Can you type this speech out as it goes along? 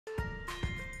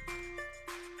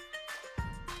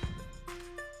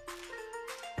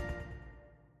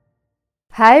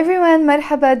Hi everyone,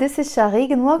 marhaba, this is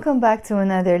Shaghlé and welcome back to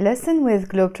another lesson with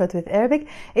Globetrot with Arabic.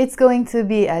 It's going to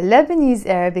be a Lebanese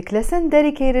Arabic lesson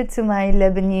dedicated to my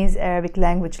Lebanese Arabic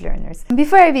language learners.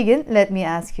 Before I begin, let me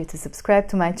ask you to subscribe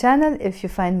to my channel if you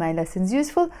find my lessons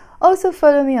useful. Also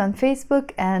follow me on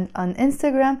Facebook and on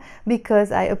Instagram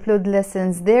because I upload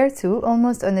lessons there too,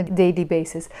 almost on a daily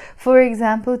basis. For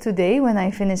example, today when I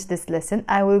finish this lesson,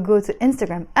 I will go to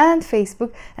Instagram and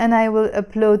Facebook and I will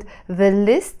upload the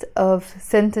list of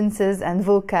sentences and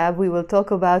vocab we will talk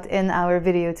about in our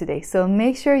video today. So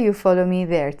make sure you follow me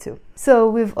there too. So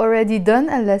we've already done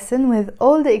a lesson with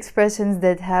all the expressions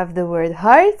that have the word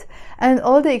heart and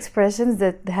all the expressions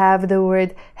that have the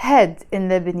word head in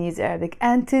Lebanese Arabic.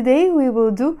 And today we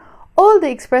will do all the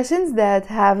expressions that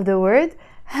have the word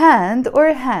hand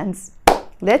or hands.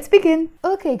 Let's begin.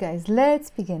 Okay guys, let's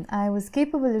begin. I was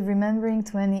capable of remembering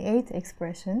 28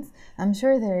 expressions. I'm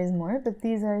sure there is more, but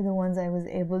these are the ones I was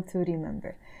able to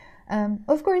remember.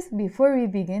 Of course, before we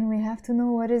begin, we have to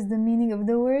know what is the meaning of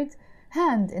the word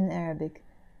hand in Arabic.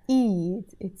 Eid,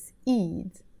 it's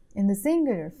Eid. In the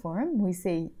singular form, we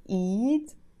say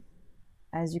Eid,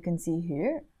 as you can see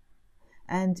here.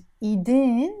 And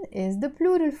idin is the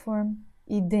plural form,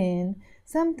 idin,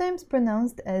 sometimes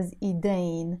pronounced as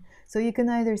idayn. So you can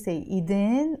either say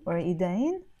idin or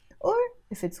idayn, or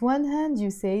if it's one hand, you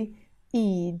say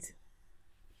eid.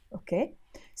 Okay,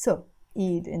 so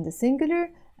Eid in the singular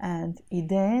and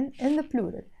idayn in the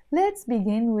plural. Let's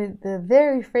begin with the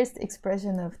very first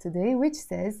expression of today, which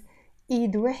says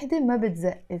ايد وحدة ما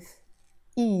بتزقف.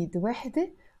 ايد وحدة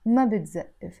ما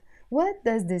بتزقف. What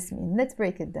does this mean? Let's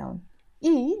break it down.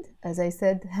 Eid, as I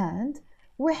said, hand.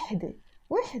 وحدة.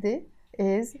 وحدة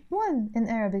is one in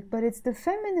Arabic, but it's the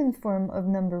feminine form of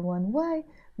number one. Why?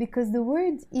 Because the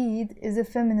word Eid is a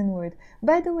feminine word.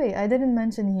 By the way, I didn't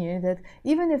mention here that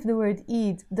even if the word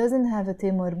Eid doesn't have a te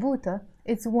marbuta,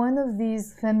 it's one of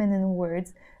these feminine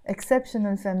words,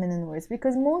 exceptional feminine words,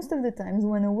 because most of the times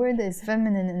when a word is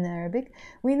feminine in Arabic,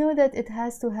 we know that it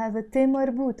has to have a te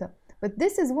marbuta. But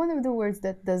this is one of the words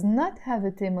that does not have a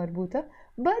te marbuta,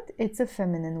 but it's a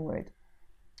feminine word.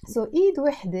 So Eid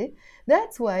wahde,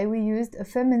 that's why we used a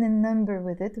feminine number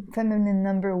with it, feminine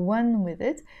number one with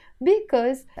it,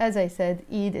 because as I said,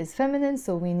 Eid is feminine,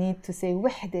 so we need to say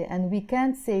wahde, and we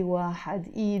can't say wahad.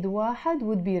 Eid wahad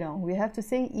would be wrong. We have to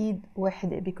say Eid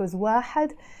wahde, because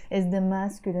wahad is the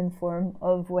masculine form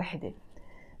of wahde.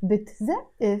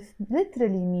 Btzaif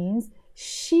literally means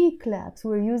she claps.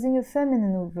 We're using a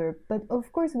feminine verb, but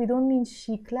of course we don't mean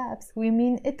she claps, we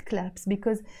mean it claps,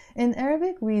 because in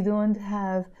Arabic we don't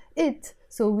have it,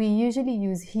 so we usually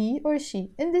use he or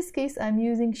she. In this case I'm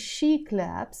using she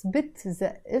claps,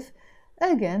 btzaif,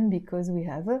 again because we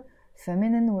have a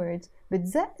feminine word.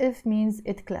 Btzaif means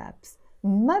it claps.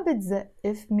 Ma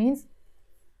btzaif means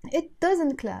it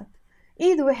doesn't clap.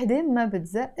 Eid wahde ma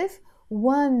btzaif,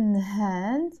 one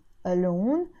hand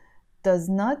alone does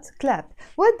not clap.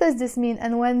 What does this mean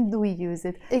and when do we use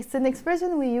it? It's an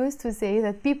expression we use to say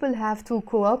that people have to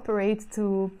cooperate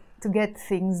to get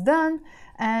things done,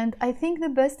 and I think the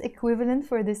best equivalent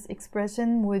for this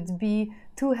expression would be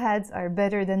two heads are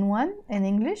better than one in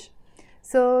English.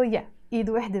 So yeah, Eid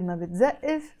wahde ma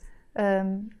btzaif.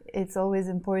 It's always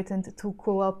important to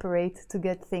cooperate to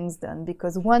get things done,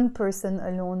 because one person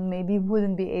alone maybe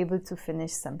wouldn't be able to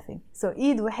finish something. So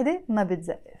Eid wahde ma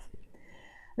btzaif.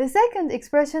 The second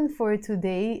expression for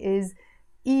today is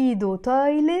iido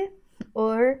Taaylé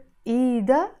or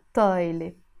iida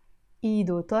Taaylé.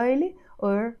 Iido Taaylé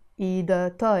or iida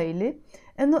Taaylé.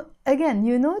 And again,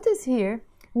 you notice here,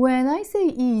 when I say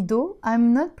iido,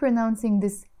 I'm not pronouncing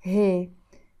this he.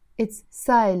 It's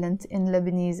silent in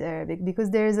Lebanese Arabic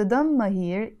because there is a dhamma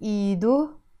here,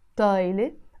 iido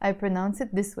Taaylé. I pronounce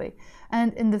it this way.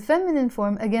 And in the feminine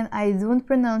form, again, I don't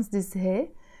pronounce this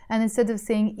he. And instead of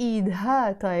saying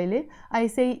idha Taaylé, I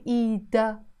say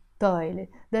iida Taaylé.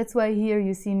 That's why here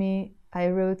you see me, I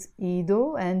wrote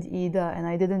iido and iida, and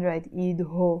I didn't write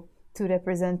iidho to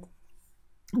represent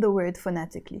the word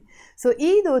phonetically. So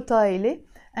iido Taaylé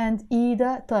and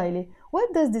iida Taaylé.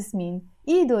 What does this mean?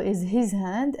 Iido is his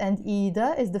hand and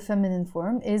iida is the feminine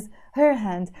form, is her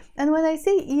hand. And when I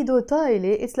say iido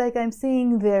Taaylé, it's like I'm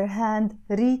saying their hand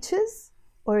reaches,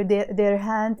 or their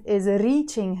hand is a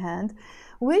reaching hand,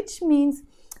 which means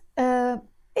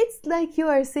it's like you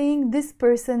are saying this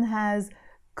person has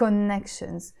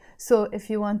connections. So if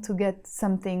you want to get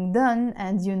something done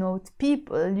and you know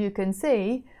people, you can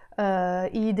say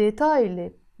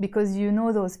iidéék, because you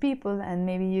know those people and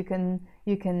maybe you can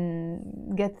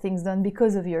get things done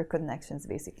because of your connections,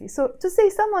 basically. So to say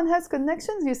someone has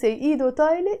connections, you say iido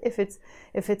Taaylé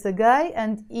if it's a guy,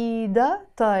 and iida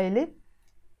Taaylé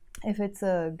if it's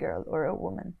a girl or a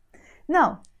woman.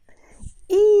 Now,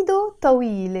 iido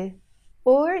tawiilé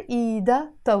or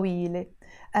iida tawiilé.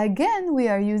 Again, we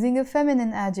are using a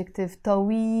feminine adjective,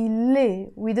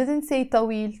 tawiilé. We didn't say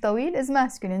tawil. Tawil is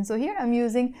masculine. So here I'm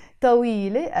using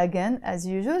tawiilé again, as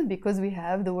usual, because we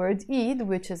have the word eid,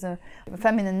 which is a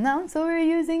feminine noun. So we're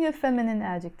using a feminine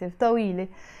adjective, tawiilé.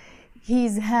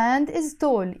 His hand is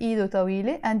tall, iido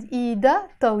tawiilé, and iida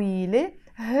tawiilé.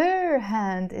 Her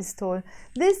hand is tall.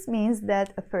 This means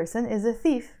that a person is a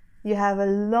thief. You have a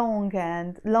long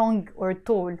hand, long or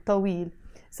tall, tawil.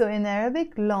 So in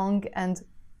Arabic, long and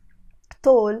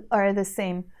tall are the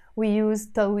same. We use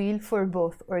tawil for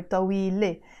both, or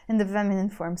tawiilé in the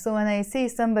feminine form. So when I say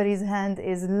somebody's hand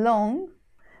is long,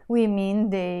 we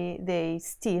mean they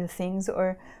steal things,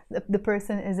 or the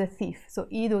person is a thief. So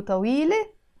iido tawiilé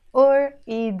or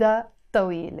iida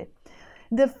tawiilé.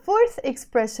 The fourth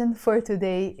expression for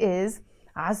today is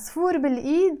عصفور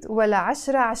بالإيد ولا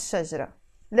عشرة على الشجرة.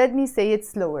 Let me say it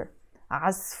slower.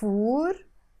 عصفور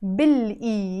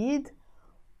بالإيد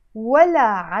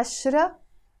ولا عشرة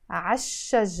على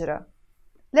الشجرة.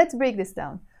 Let's break this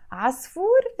down.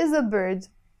 عصفور is a bird.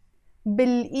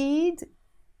 بالإيد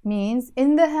means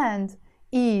in the hand.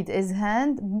 إيد is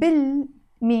hand. بال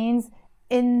means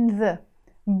in the.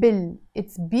 بال,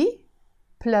 it's B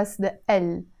plus the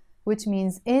L, which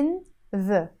means in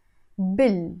the.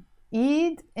 bil,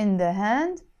 eid, in the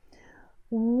hand.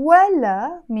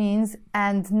 Wala means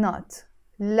and not.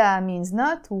 La means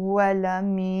not. Wala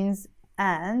means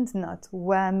and not.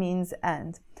 Wa means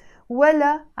and.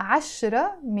 Wala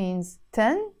ashra means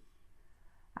 10.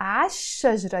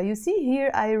 Ash-shaghlé. You see here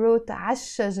I wrote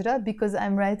ash-shaghlé because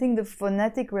I'm writing the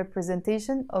phonetic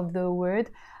representation of the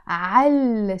word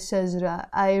al-shaghlé.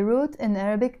 I wrote in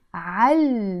Arabic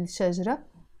al-shaghlé,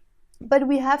 but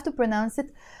we have to pronounce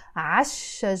it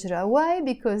ash-shaghlé. Why?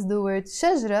 Because the word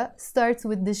shaghlé starts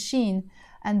with the sheen,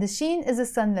 and the sheen is a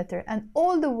sun letter, and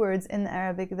all the words in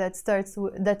Arabic that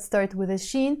start with a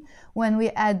sheen, when we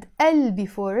add l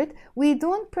before it, we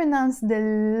don't pronounce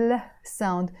the l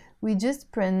sound. We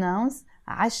just pronounce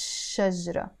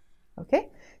ash-shaghlé.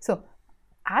 Okay? So,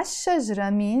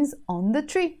 ash-shaghlé means on the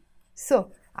tree.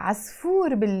 So,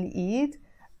 عصفور بالإيد,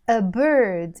 a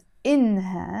bird in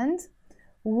hand,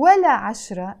 ولا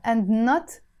عشرة, and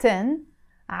not 10,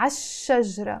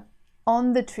 ash-shaghlé,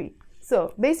 on the tree.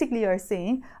 So, basically you're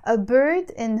saying a bird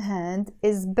in hand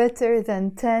is better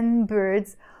than 10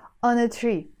 birds on a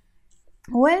tree.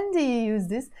 When do you use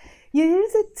this? You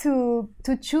use it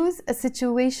to choose a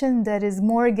situation that is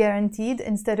more guaranteed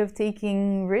instead of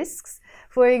taking risks.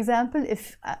 For example,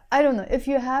 if, I don't know, if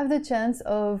you have the chance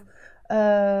of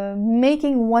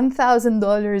making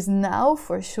 $1,000 now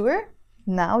for sure,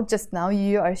 just now,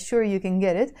 you are sure you can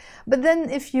get it. But then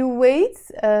if you wait,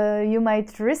 you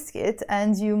might risk it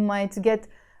and you might get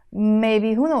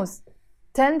maybe, who knows,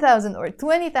 $10,000 or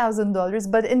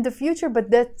 $20,000, but in the future, but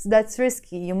that's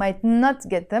risky. You might not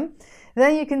get them.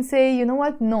 Then you can say, you know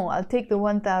what? No, I'll take the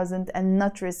 1,000 and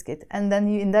not risk it. And then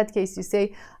in that case, you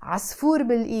say, عصفور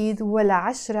بالإيد ولا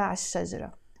عشرة على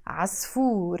الشجرة.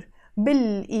 عصفور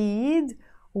بالإيد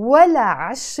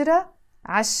ولا عشرة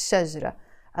على الشجرة.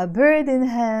 A bird in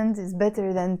hand is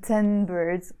better than 10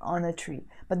 birds on a tree.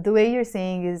 But the way you're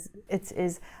saying is, it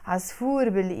is عصفور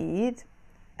بالإيد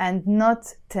and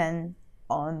not 10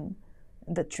 on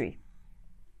the tree.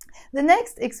 The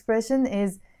next expression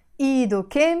is iido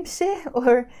kéémshé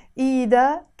or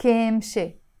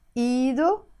iidayké.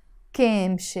 Iido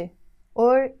kéémshé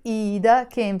or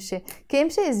iidayké.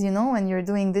 Kéémshé is, you know, when you're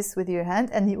doing this with your hand,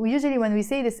 and usually when we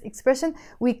say this expression,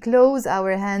 we close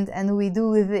our hand and we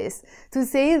do this to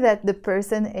say that the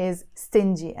person is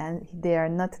stingy and they are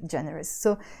not generous.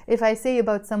 So if I say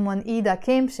about someone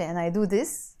iidayké and I do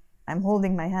this, I'm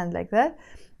holding my hand like that,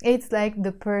 it's like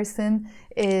the person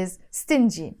is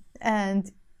stingy.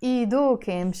 And iido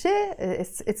kéémshé,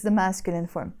 it's the masculine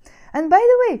form. And by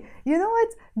the way, you know what?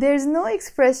 There's no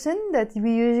expression that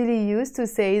we usually use to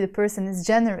say the person is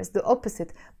generous, the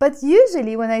opposite. But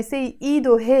usually when I say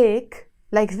idayké,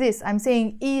 like this, I'm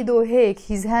saying idayké,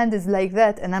 his hand is like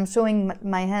that, and I'm showing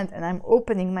my hand and I'm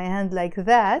opening my hand like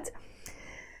that.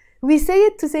 We say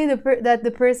it to say that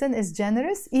the person is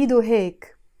generous, idayké.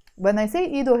 When I say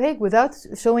idayké without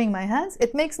showing my hands,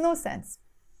 it makes no sense.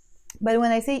 But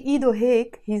when I say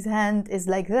idayké, his hand is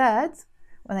like that,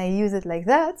 when I use it like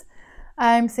that,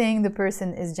 I'm saying the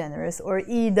person is generous. Or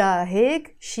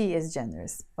iidayké, she is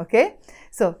generous. Okay?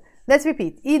 So let's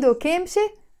repeat. Iido kéémshé,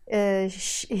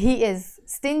 he is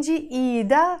stingy.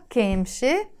 Iidayké,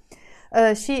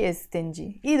 she is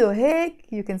stingy. Idayké,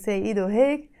 you can say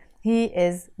idayké, he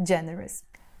is generous.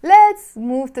 Let's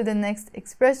move to the next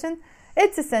expression.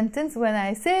 it's a sentence when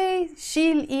I say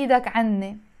shiil iidak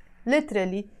عني.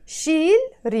 Literally, shiil,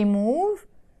 remove,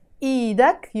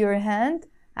 iidak, your hand,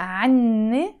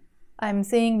 عني, I'm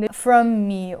saying from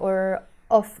me or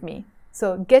off me.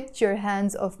 So get your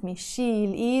hands off me.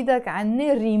 shiil iidak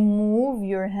عني, remove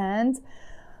your hand,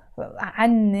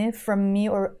 عني, from me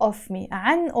or off me.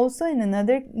 عن also in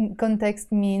another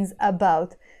context means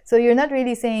about. So you're not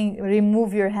really saying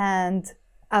remove your hand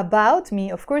about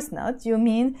me, of course not. You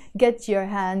mean get your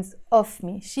hands off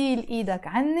me. shiil iidak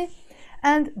عني.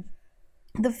 And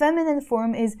the feminine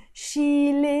form is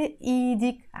shiilé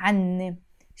iidik عني.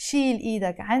 shiil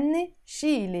iidak عني,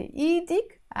 shiilé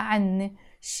iidik عني.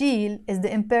 Shiil is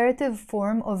the imperative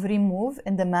form of remove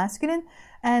in the masculine,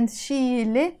 and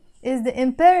shiilé is the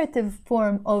imperative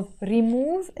form of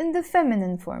remove in the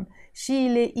feminine form.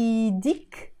 shiilé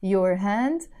iidik, your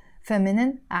hand,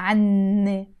 feminine,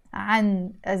 عني.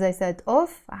 عن, as I said,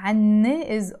 of. عني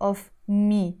is of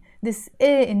me. This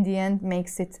a in the end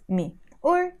makes it me.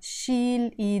 Or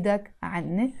shiil iidak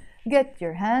عني, get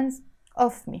your hands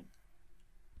off me.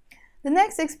 The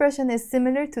next expression is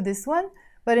similar to this one,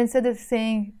 but instead of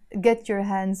saying get your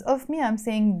hands off me, I'm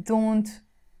saying don't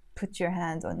put your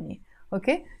hand on me.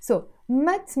 Okay, so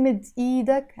ما تمد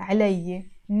إيدك علي.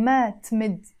 ما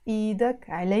تمد إيدك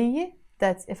علي,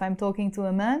 that's if I'm talking to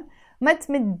a man. ما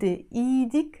تمد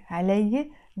إيدك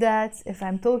علي, that's if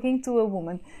I'm talking to a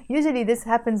woman. Usually this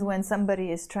happens when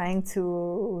somebody is trying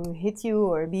to hit you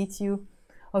or beat you.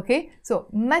 Okay, so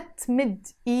ما تمد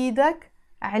إيدك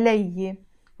علي.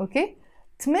 Okay,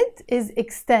 تمد is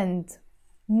extend.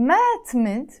 ما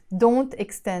تمد, don't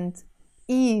extend.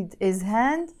 eid is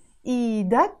hand,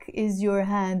 iidak is your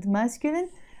hand, masculine.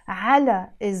 على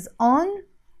is on,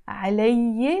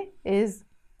 علي is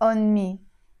on me.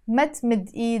 ما تمد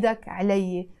إيدك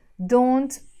علي,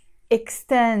 don't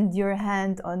extend your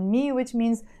hand on me, which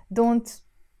means don't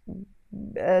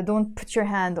put your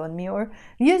hand on me. Or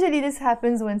usually this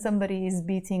happens when somebody is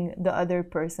beating the other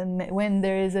person, when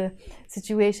there is a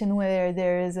situation where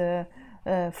there is a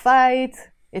fight.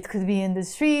 It could be in the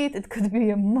street, it could be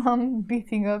a mom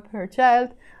beating up her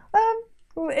child.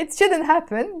 It shouldn't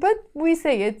happen, but we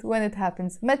say it when it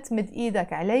happens. ما تمد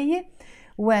إيدك علي,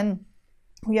 when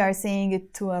we are saying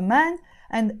it to a man,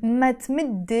 and ما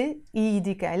تمد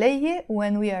إيدك علي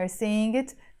when we are saying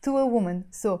it to a woman.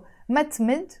 So ما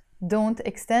تمد, don't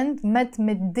extend. ما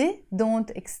تمدي, don't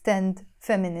extend,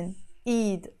 feminine.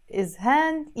 eid is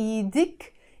hand,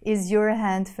 iidik is your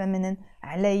hand, feminine.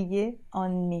 علي,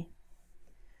 on me.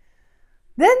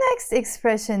 The next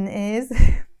expression is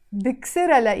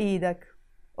Beksera l-iidak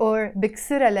or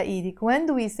Beksera l-iidik. When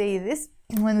do we say this?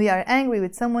 When we are angry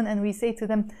with someone and we say to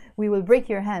them, we will break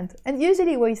your hand. And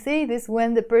usually we say this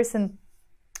when the person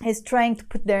is trying to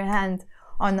put their hand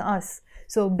on us.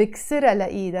 So Beksera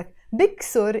l-iidak.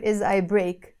 Beksur is I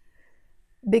break.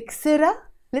 Beksera,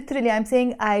 literally I'm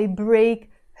saying I break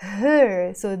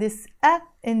her. So this a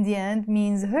in the end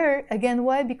means her. Again,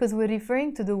 why? Because we're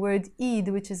referring to the word eid,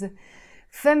 which is a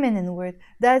feminine word.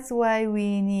 That's why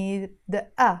we need the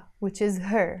a, which is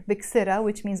her. Beksera,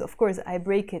 which means, of course, I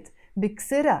break it.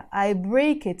 Beksera, I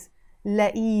break it.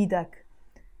 l-iidak,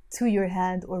 to your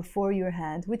hand or for your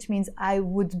hand, which means I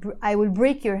will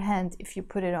break your hand if you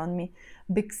put it on me.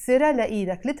 Beksera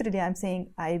l-iidak. Literally, I'm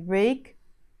saying I break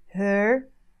her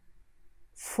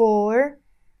for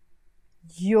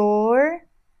your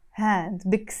hand.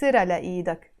 Beksera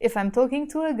l-iidak. If I'm talking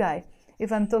to a guy.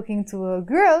 If I'm talking to a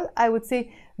girl, I would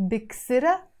say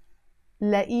Beksera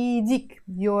l-iidik,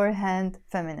 your hand,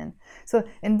 feminine. So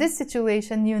in this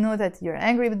situation, you know that you're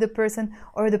angry with the person,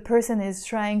 or the person is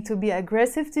trying to be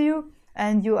aggressive to you,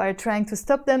 and you are trying to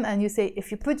stop them, and you say,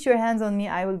 if you put your hands on me,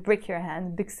 I will break your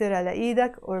hand. Beksera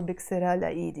l-iidak or Beksera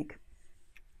l-iidik.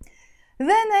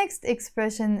 The next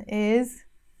expression is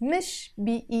مش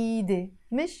بإيدي.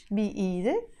 مش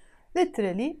بإيدي,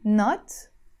 literally not.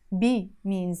 B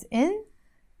means in,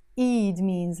 eid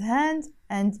means hand,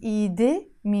 and iide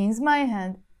means my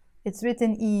hand. It's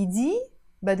written ed,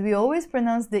 but we always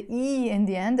pronounce the e in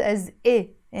the end as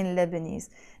e in Lebanese.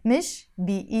 مش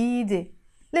بإيدي,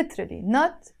 literally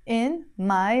not in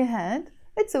my hand.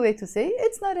 It's a way to say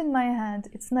it's not in my hand,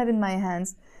 it's not in my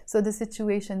hands. So the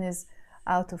situation is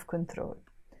out of control.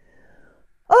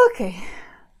 Okay,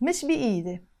 مش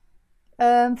بإيدي.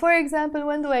 For example,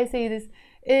 when do I say this?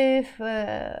 If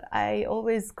I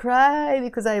always cry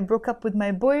because I broke up with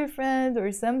my boyfriend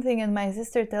or something, and my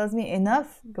sister tells me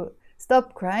enough, go,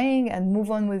 stop crying and move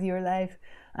on with your life,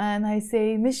 and I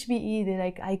say مش بإيدي,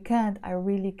 like I can't, I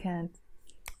really can't.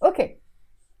 Okay,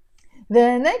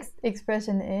 the next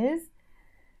expression is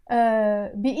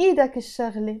بإيدك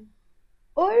الشغلة.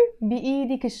 or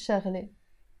بإيدك الشغلة.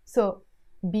 So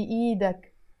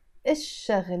بإيدك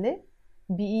الشغلة,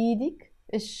 بإيدك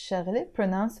الشغلة,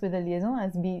 pronounced with a liaison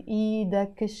as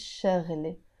بإيدك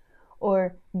الشغلة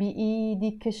or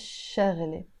بإيدك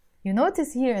الشغلة. You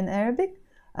notice here in Arabic,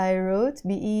 I wrote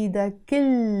بإيدك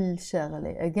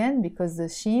الشغلة again because the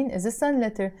sheen is a sun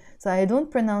letter, so I don't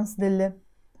pronounce the l.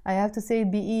 I have to say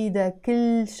بإيدك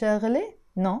الشغلة.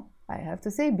 No, I have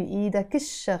to say بإيدك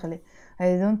الشغلة.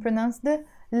 I don't pronounce the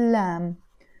lam.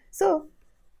 So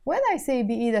when I say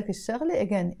بإيدك الشغلة,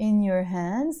 again, in your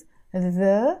hands,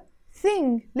 the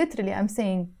thing. Literally, I'm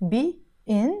saying be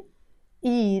in,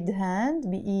 eid hand,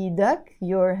 بإيدك,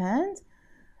 your hand,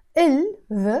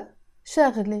 the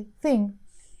شغلة, thing.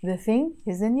 The thing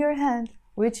is in your hand,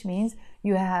 which means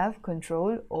you have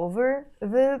control over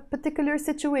the particular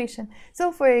situation.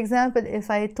 So for example, if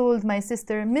I told my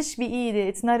sister مش بإيدي,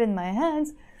 it's not in my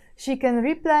hands, she can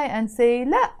reply and say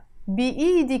لا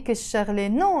بإيدك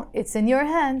الشغلة, no, it's in your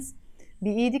hands.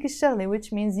 بإيدك الشغلة,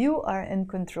 which means you are in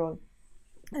control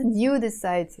and you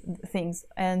decide things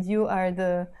and you are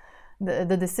the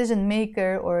decision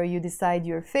maker, or you decide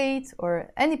your fate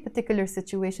or any particular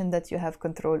situation that you have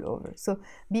control over. So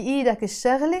بإيدك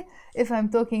الشغلة if I'm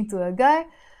talking to a guy,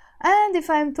 and if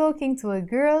I'm talking to a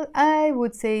girl, I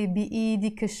would say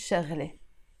بإيدك الشغلة.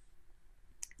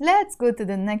 Let's go to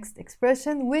the next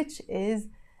expression, which is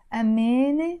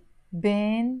amééné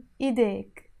béén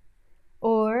idéék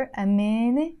or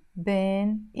amééné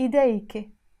béén idayké.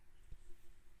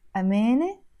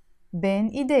 amééné béén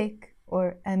idéék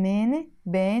or amééné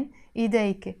béén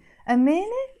idayké.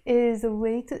 Amééné is a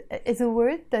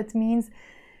word that means,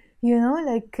 you know,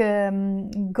 like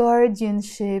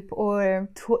guardianship or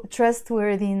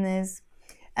trustworthiness.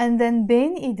 And then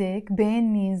béén idéék,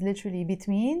 béén means literally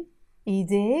between,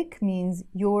 idéék means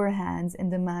your hands in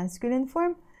the masculine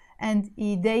form, and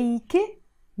idayké,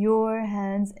 your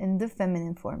hands in the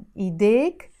feminine form.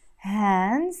 Idéék,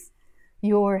 hands,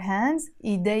 your hands,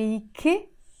 idayké,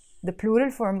 the plural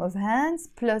form of hands,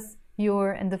 plus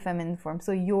your in the feminine form,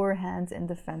 so your hands in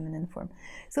the feminine form.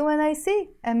 So when I say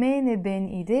amééné béén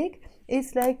idéék,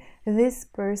 it's like this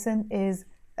person is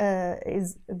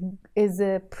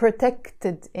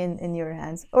protected in your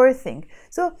hands or thing.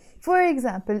 So for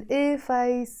example, if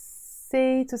I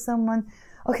say to someone,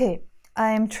 okay,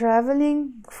 I am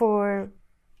traveling for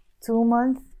 2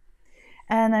 months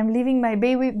and I'm leaving my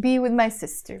baby with my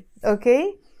sister,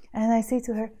 okay, and I say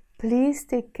to her, please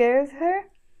take care of her.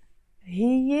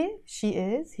 She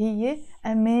is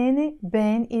amééné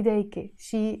béén idayké.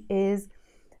 She is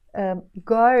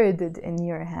guarded in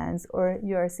your hands, or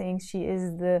you are saying she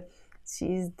is the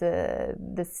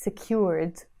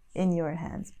secured in your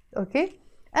hands, okay?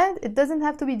 And it doesn't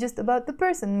have to be just about the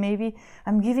person. Maybe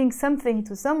I'm giving something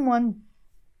to someone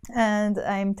and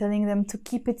I'm telling them to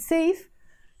keep it safe,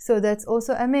 so that's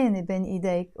also amééné béén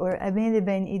idéék or amééné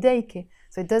béén idayké.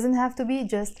 So it doesn't have to be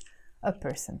just a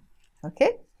person,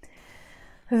 okay?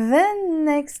 Then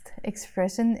next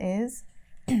expression is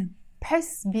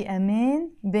بحس بأمان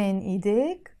بين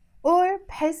إيديك or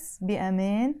بحس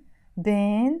بأمان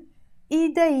بين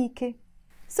idayké.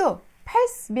 So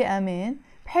بحس بأمان,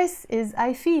 بحس is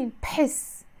I feel,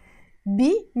 بحس.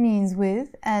 B means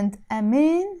with, and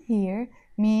aman here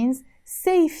means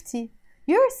safety.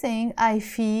 You're saying I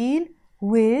feel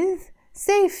with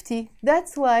safety.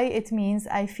 That's why it means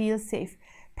I feel safe.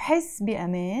 بحس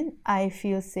بأمان, I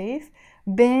feel safe.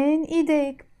 بين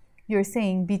إيديك, you're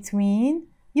saying between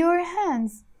your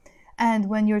hands. And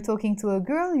when you're talking to a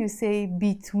girl, you say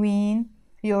between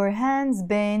your hands,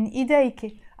 بين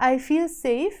إيديك. I feel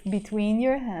safe between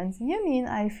your hands. You mean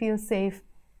I feel safe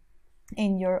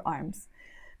in your arms.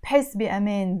 بحس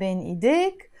بأمان بين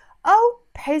إيديك أو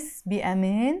بحس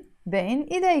بأمان بين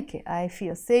إيديك. I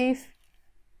feel safe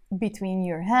between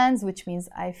your hands, which means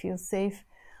I feel safe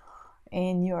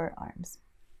in your arms.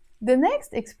 The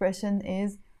next expression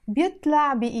is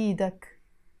بيطلع بإيدك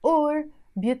or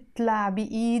بيطلع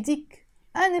بإيدك.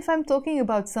 And if I'm talking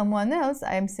about someone else,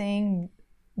 I'm saying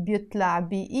بيطلع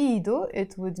بإيده.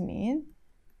 It would mean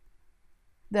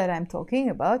that I'm talking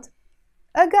about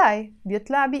a guy,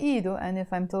 بيطلع بإيده. And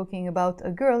if I'm talking about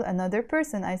a girl, another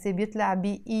person, I say بيطلع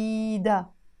بإيدا.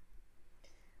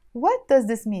 What does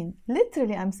this mean?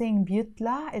 Literally, I'm saying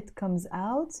بيطلع, it comes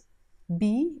out,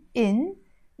 be in,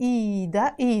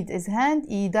 iida, eid is hand,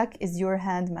 iidak is your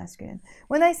hand masculine.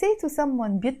 When I say to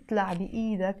someone بيطلع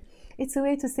بإيدك, it's a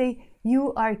way to say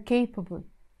you are capable.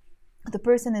 The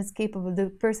person is capable, the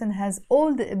person has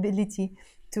all the ability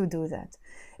to do that.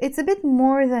 It's a bit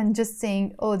more than just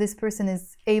saying, oh, this person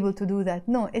is able to do that.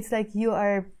 No, it's like you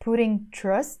are putting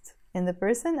trust in the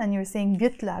person, and you're saying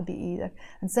بيطلع بإيدك.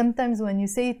 And sometimes when you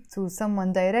say it to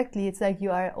someone directly, it's like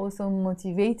you are also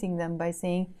motivating them by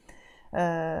saying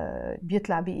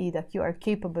بيطلع بإيدك, you are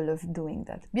capable of doing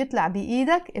that. بيطلع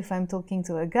بإيدك if I'm talking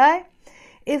to a guy.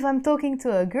 If I'm talking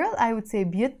to a girl, I would say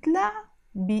بيطلع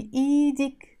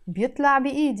بإيدك, بيطلع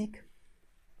بإيدك.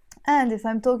 And if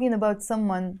I'm talking about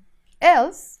someone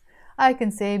else, I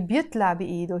can say بيطلع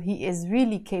بإيده, he is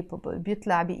really capable.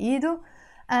 بيطلع بإيده,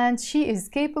 and she is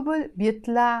capable.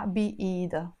 بيطلع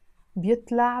بإيده,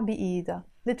 بيطلع بإيده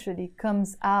literally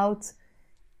comes out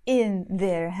in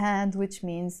their hand, which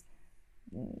means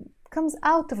comes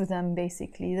out of them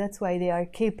basically. That's why they are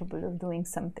capable of doing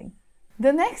something.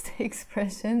 The next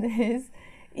expression is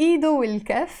iido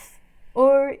welkaff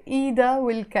or iida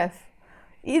welkaff.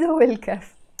 Iido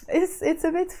welkaff. It's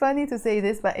a bit funny to say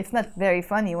this, but it's not very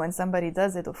funny when somebody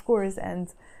does it, of course, and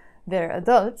they're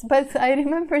adults. But I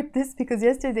remembered this because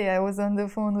yesterday I was on the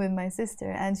phone with my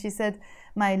sister, and she said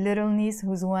my little niece,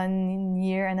 who's 1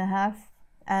 year and a half,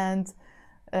 and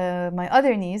my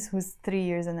other niece, who's 3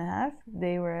 years and a half,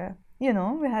 they were, you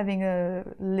know, we're having a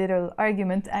little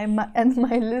argument. And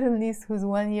my little niece, who's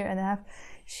 1 year and a half,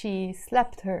 she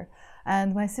slapped her.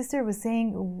 And my sister was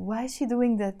saying, why is she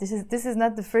doing that? This is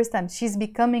not the first time. She's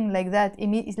becoming like that.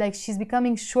 It's like she's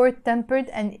becoming short-tempered,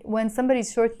 and when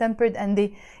somebody's short-tempered and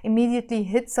they immediately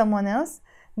hit someone else,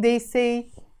 they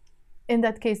say, in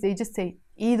that case, they just say,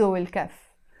 iido welkaff.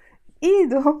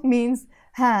 Iido means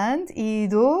hand,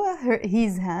 iido,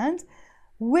 his hand.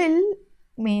 Will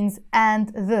means and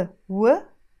the, w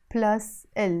plus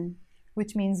l,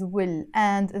 which means will,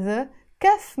 and the.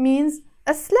 Kaf means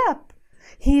a slap.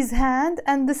 His hand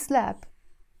and the slap.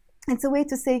 It's a way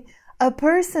to say a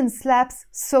person slaps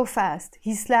so fast.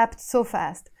 He slapped so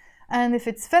fast. And if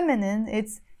it's feminine,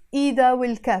 it's iida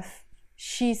welkaff.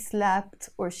 She slapped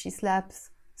or she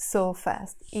slaps so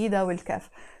fast. Iida welkaff.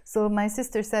 So my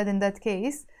sister said in that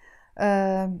case,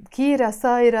 Kira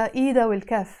saira iida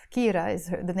welkaff. Kira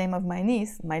is the name of my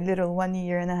niece, my little 1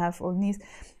 year and a half old niece.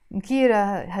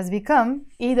 Kira has become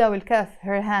iida welkaff,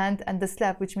 her hand and the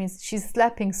slap, which means she's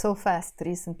slapping so fast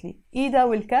recently. Iida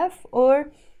welkaff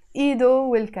or iido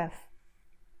welkaff.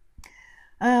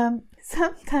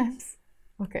 Sometimes,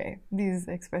 okay, these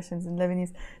expressions in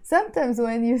Lebanese. Sometimes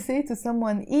when you say to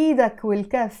someone iidak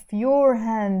welkaff, your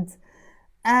hand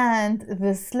and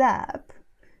the slap,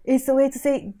 it's a way to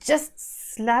say just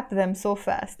slap them so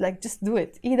fast, like just do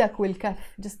it. Iidak welkaff,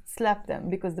 just slap them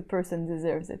because the person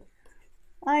deserves it.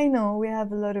 I know we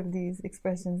have a lot of these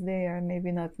expressions. They are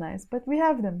maybe not nice, but we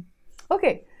have them.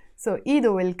 Okay, so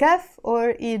iido welkaff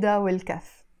or iida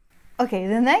welkaff. Okay,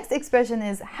 the next expression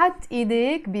is hat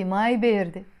idéék bimaay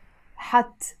béérdé.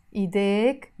 Hat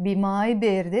idéék bimaay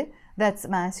béérdé. That's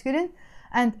masculine.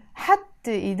 And hat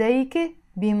idayké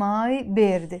bimaay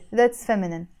béérdé. That's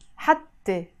feminine. Hat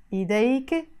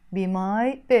idayké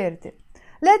bimaay béérdé.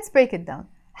 Let's break it down.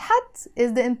 Hat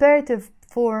is the imperative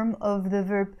form of the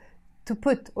verb to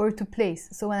put or to place.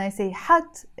 So when I say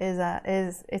hat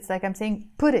it's like I'm saying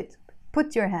put it,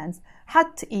 put your hands.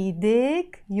 Hat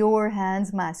idéék, your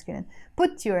hands, masculine.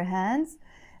 Put your hands.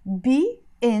 Bi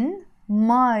in,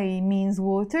 maay means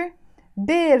water.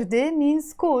 Béérdé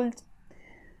means cold.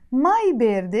 Maay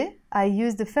béérdé, I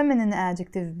use the feminine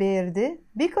adjective béérdé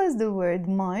because the word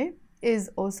maay is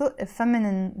also a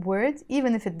feminine word,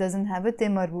 even if it doesn't have a te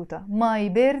marbuta. Maay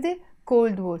béérdé,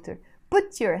 cold water.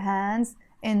 Put your hands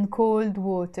in cold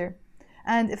water.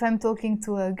 And if I'm talking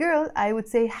to a girl, I would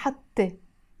say hatte,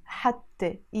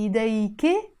 hatte.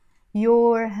 Idayké,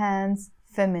 your hands,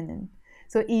 feminine.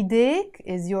 So idéék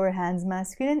is your hands,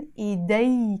 masculine.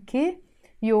 Idayké,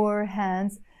 your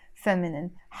hands,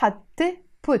 feminine. Hatte,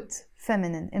 put,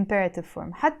 feminine, imperative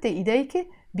form. Hatte idayké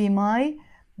bimaay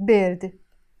béérdé.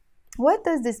 What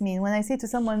does this mean? When I say to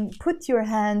someone, put your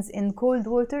hands in cold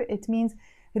water, it means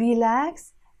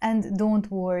relax and don't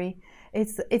worry.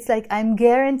 It's like I'm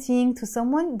guaranteeing to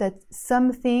someone that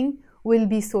something will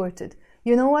be sorted.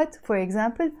 You know what? For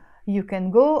example, you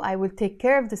can go, I will take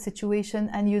care of the situation,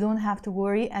 and you don't have to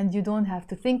worry and you don't have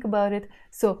to think about it.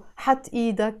 So, hat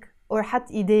iidak or hat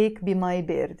idéék bimaay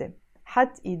béérdé.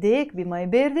 Hat idéék bimaay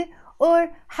béérdé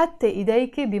or hatte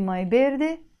idayké bimaay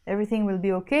béérdé. Everything will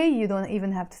be okay. You don't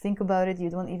even have to think about it. You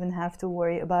don't even have to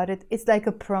worry about it. It's like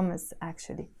a promise,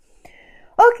 actually.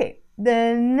 Okay.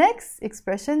 The next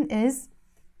expression is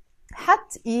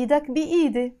hat iidak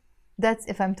biide. That's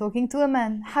if I'm talking to a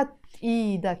man. Hat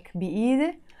iidak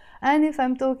biide. And if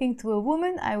I'm talking to a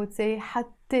woman, I would say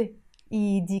hatte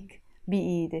iidik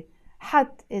biide.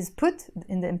 Hat is put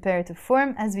in the imperative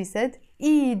form, as we said.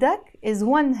 Iidak is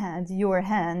one hand, your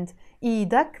hand.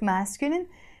 Iidak, masculine.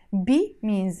 Bi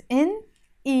means in.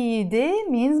 Eid iide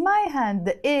means my hand.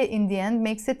 The a in the end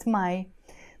makes it my.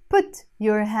 Put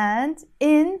your hand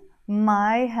in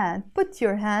my hand. Put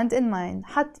your hand in mine.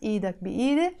 حط إيدك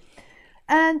بإيدي.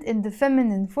 And in the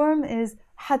feminine form is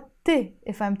حطي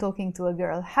if I'm talking to a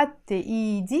girl. حطي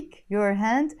إيدك, your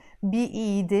hand,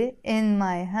 بإيدي, in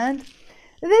my hand.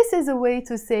 This is a way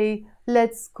to say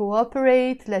let's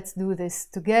cooperate, let's do this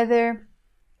together,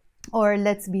 or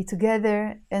let's be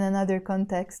together in another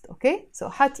context, okay? So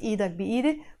حط إيدك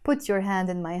بإيدي, put your hand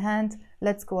in my hand,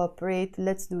 let's cooperate,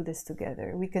 let's do this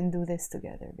together. We can do this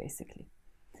together, basically.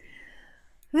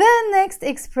 The next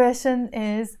expression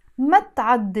is ما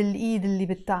تعدي الإيد اللي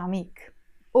بتطعميك.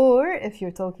 Or if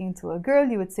you're talking to a girl,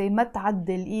 you would say ما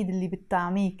تعدي الإيد اللي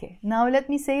بتطعميك. Now let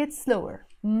me say it slower.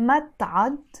 ما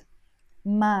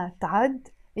تعد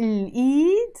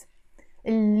الإيد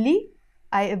اللي,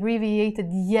 I abbreviated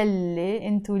يلي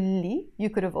into اللي. You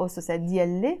could have also said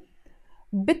يلي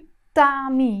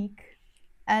بتطعميك.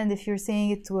 And if you're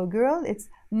saying it to a girl, it's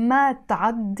ما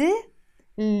تعدي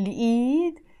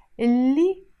الإيد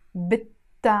اللي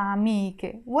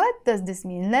بتطعميك. What does this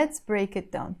mean? Let's break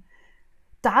it down.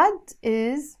 تعد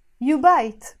is you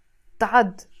bite.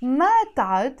 تعد. ما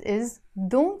تعد is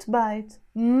don't bite.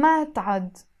 ما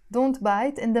تعد. Don't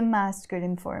bite in the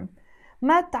masculine form.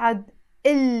 ما تعد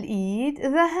الإيد,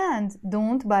 the hand.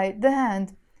 Don't bite the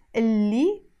hand.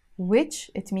 اللي, which,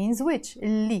 it means which.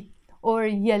 اللي or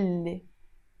يلي.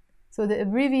 So the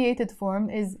abbreviated form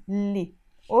is li.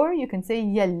 Or you can say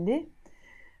يلي.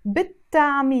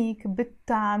 بتطعميك.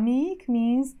 بتطعميك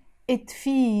means it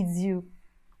feeds you.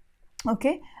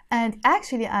 Okay? And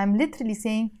actually I'm literally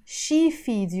saying she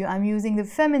feeds you. I'm using the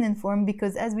feminine form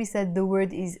because as we said the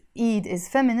word is eid is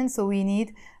feminine, so we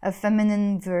need a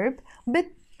feminine verb.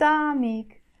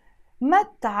 بتطعميك. ما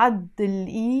تعد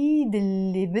الإيد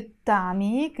اللي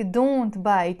بتطعميك. Don't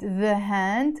bite the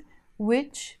hand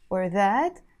which or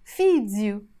that feeds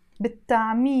you.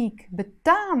 بتطعميك.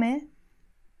 بتطعمي.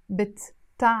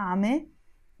 بتطعمي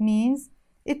means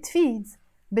it feeds.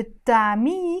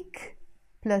 بتطعميك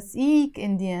plus eek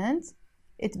in the end,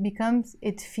 it becomes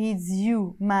it feeds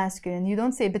you, masculine. You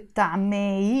don't say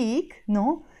بتطعميك,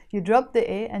 no. You drop the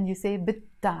a and you say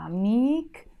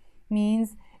بتطعميك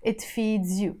means it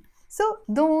feeds you. So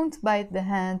don't bite the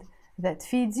hand that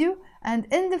feeds you. And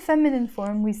in the feminine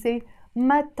form we say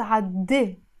ما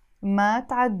تعدي. ما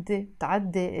تعدي.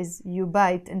 تعدي is you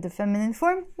bite in the feminine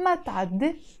form. ما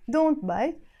تعدي. Don't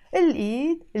bite.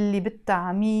 الإيد اللي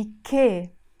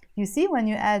بتطعميك. You see, when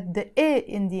you add the a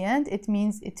in the end, it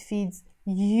means it feeds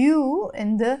you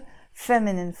in the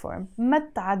feminine form. ما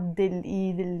تعدي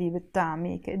الإيد اللي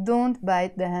بتطعميك. Don't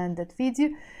bite the hand that feeds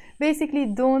you. Basically,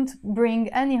 don't bring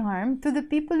any harm to the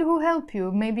people who help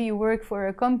you. Maybe you work for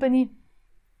a company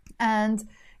and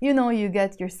you know you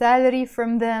get your salary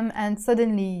from them and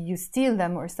suddenly you steal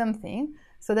them or something.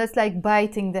 So that's like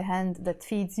biting the hand that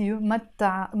feeds you.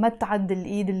 ما تعدي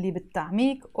الإيد اللي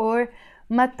بتطعميك or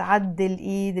ما تعدي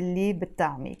الإيد اللي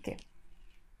بتطعميك.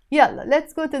 يلا,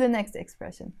 let's go to the next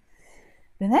expression.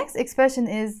 The next expression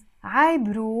is عاي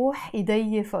بروح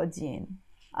idayké faaDyiin.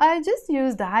 I just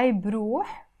used عاي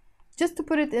بروح just to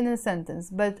put it in a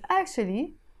sentence, but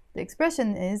actually the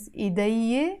expression is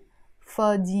idayké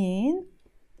faaDyiin.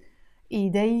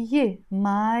 Idayé,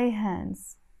 my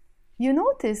hands. You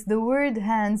notice the word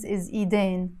hands is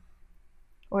idén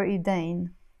or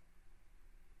idayn.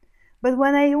 But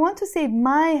when I want to say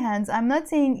my hands, I'm not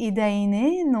saying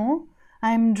idayné, no.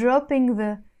 I'm dropping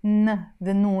the n,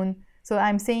 the noon. So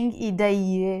I'm saying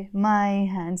idayyé, my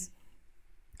hands.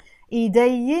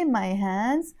 Idayyé, my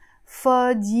hands.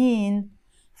 faaDyiin.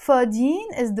 faaDyiin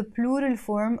is the plural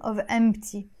form of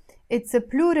empty. It's a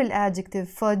plural adjective,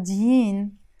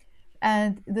 faaDyiin.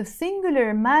 And the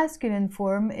singular masculine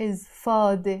form is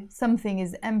faaDé. Something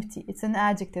is empty. It's an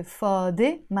adjective,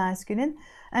 faaDé, masculine.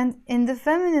 And in the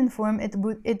feminine form,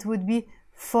 it would be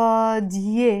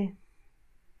faaDyié.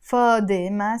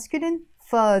 faaDé, masculine.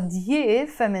 faaDyié,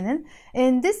 feminine.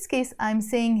 In this case, I'm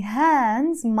saying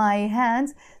hands, my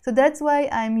hands. So that's why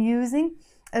I'm using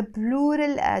a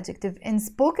plural adjective. In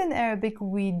spoken Arabic,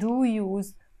 we do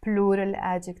use plural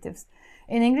adjectives.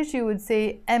 In English, you would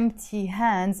say empty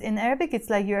hands. In Arabic, it's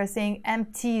like you are saying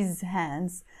empties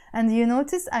hands. And you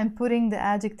notice I'm putting the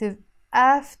adjective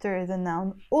after the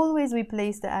noun. Always we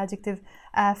place the adjective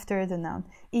after the noun.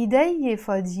 idayké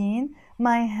faaDyiin,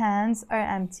 my hands are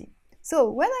empty. So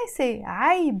when I say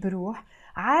عاي بروح,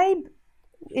 عايب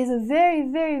is a very,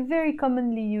 very, very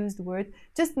commonly used word.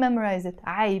 Just memorize it.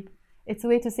 عايب. It's a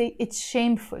way to say it's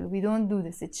shameful. We don't do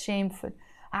this. It's shameful.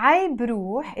 عاي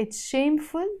بروح, it's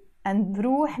shameful. And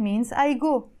بروح means I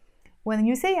go. When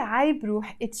you say عاي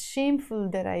بروح, it's shameful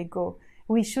that I go.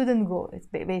 we shouldn't go. It's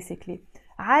basically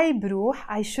I بروح,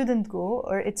 I shouldn't go,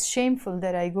 or it's shameful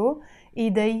that I go.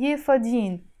 idayé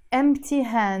faaDyiin,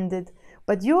 empty-handed.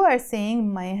 But you are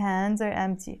saying my hands are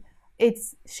empty.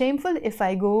 It's shameful if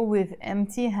I go with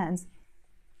empty hands.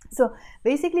 So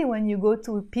basically, when you go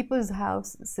to people's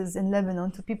houses in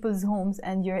Lebanon, to people's homes,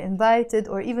 and you're invited,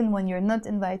 or even when you're not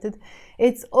invited,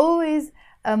 it's always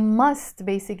a must,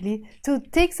 basically, to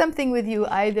take something with you,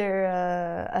 either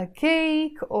a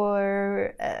cake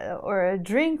or a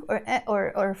drink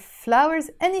or flowers,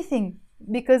 anything.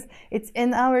 Because it's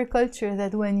in our culture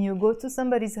that when you go to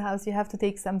somebody's house, you have to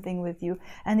take something with you,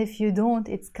 and if you don't,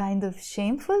 it's kind of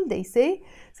shameful, they say.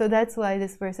 So that's why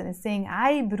this person is saying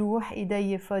I بروح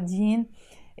idayé faaDyiin.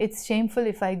 It's shameful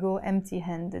if I go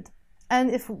empty-handed.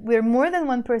 And if we're more than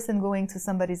one person going to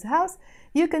somebody's house,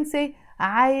 you can say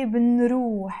I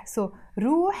بنروح. So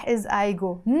روح is I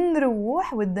go,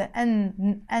 نروح with the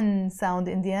n sound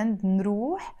in the end,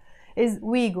 نروح is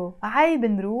we go. I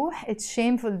بنروح, it's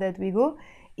shameful that we go.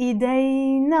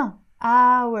 idayna,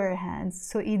 our hands.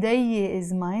 So idayyé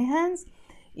is my hands,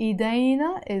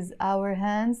 idayna is our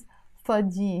hands,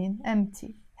 faaDyiin,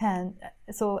 empty hand.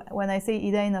 So when I say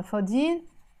idayna faaDyiin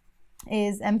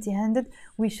is empty-handed,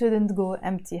 we shouldn't go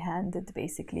empty-handed,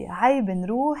 basically. I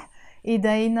بنروح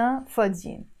idayna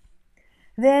faaDyiin.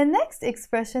 The next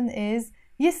expression is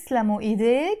yeslamo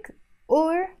iidéék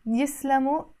or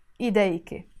yeslamo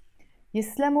idayké.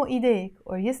 yeslamo iidéék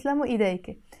or yeslamo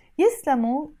idayké.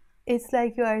 Yeslamo, it's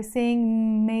like you are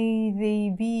saying may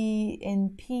they be in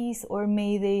peace or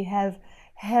may they have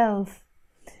health.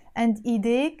 And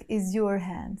iidéék is your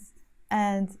hands.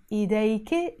 And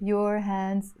idayké, your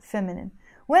hands, feminine.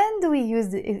 When do we use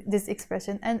this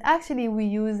expression? And actually we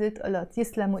use it a lot.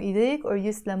 yeslamo iidéék or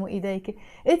yeslamo idayké.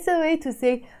 It's a way to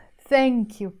say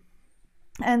thank you.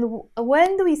 And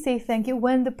when do we say thank you?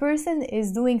 When the person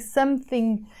is doing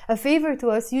something, a favor to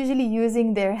us, usually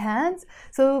using their hands.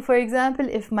 So for example,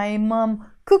 if my mom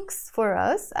cooks for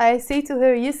us, I say to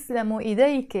her, yeslamo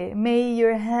idayké, may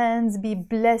your hands be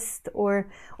blessed or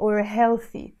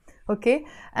healthy. Okay?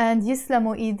 And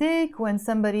yeslamo iidéék, when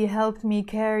somebody helped me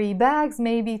carry bags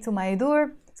maybe to my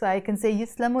door, so I can say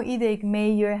yeslamo iidéék,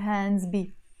 may your hands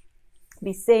be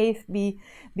safe, be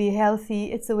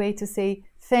healthy. It's a way to say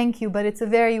thank you, but it's a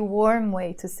very warm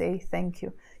way to say thank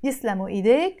you. yeslamo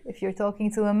iidéék if you're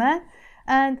talking to a man,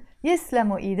 and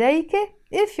yeslamo idayké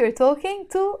if you're talking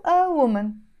to a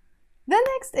woman. The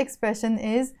next expression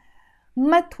is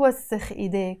ما twassekh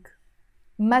idéék.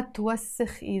 ما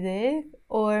twassekh idéék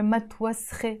or ما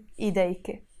twassekh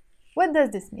idayké. What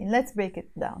does this mean? Let's break it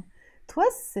down.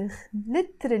 Twassekh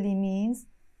literally means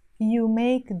you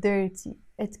make dirty.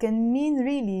 It can mean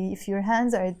really, if your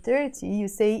hands are dirty, you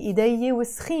say idayyé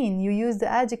وسخين. You use the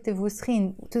adjective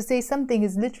وسخين to say something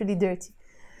is literally dirty.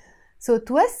 So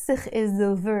twassekh is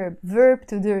the verb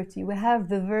to dirty. We have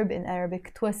the verb in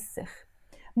Arabic, twassekh.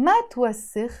 ما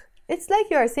twassekh, it's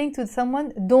like you are saying to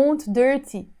someone, don't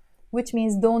dirty, which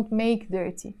means don't make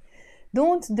dirty.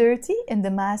 Don't dirty in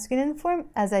the masculine form,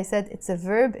 as I said, it's a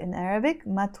verb in Arabic,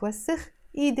 ما twassekh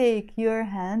idéék, your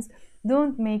hands.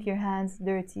 Don't make your hands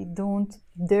dirty. Don't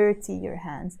dirty your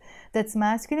hands. That's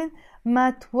masculine.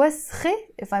 ما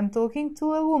twassekh, if I'm talking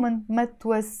to a woman, ما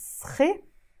twassekh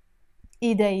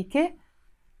idayké,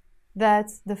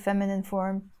 that's the feminine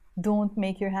form. Don't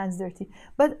make your hands dirty.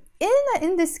 But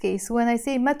in this case, when I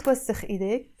say ما twassekh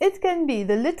idéék, it can be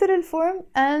the literal form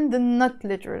and the not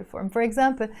literal form. For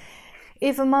example,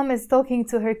 if a mom is talking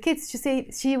to her kids,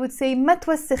 she would say ما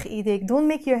twassekh idéék, don't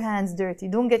make your hands dirty,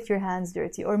 don't get your hands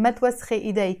dirty, or ما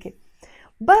twassekh idayké.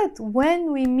 But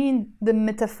when we mean the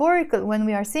metaphorical, when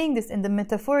we are saying this in the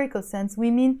metaphorical sense,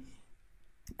 we mean,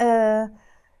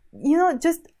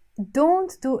 just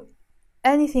don't do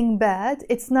anything bad,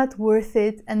 it's not worth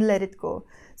it, and let it go.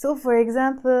 So for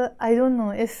example, I don't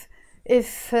know,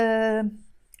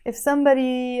 if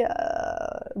somebody,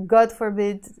 God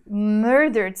forbid,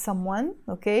 murdered someone,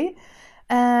 okay,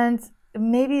 and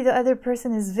maybe the other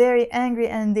person is very angry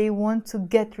and they want to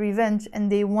get revenge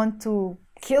and they want to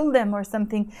kill them or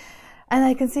something, and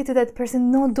I can say to that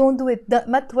person, no, don't do it.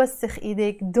 ما twassekh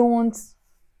idéék, don't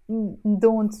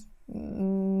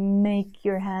make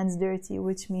your hands dirty,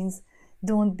 which means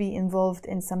don't be involved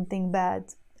in something bad,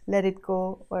 let it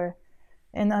go. Or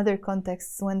in other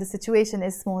contexts, when the situation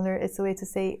is smaller, it's a way to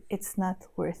say it's not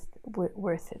worth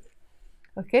it.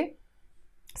 Okay?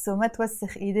 So ما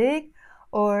twassekh idéék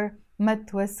or ما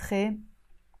twassekh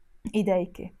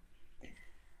idayké.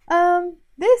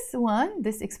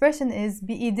 This expression is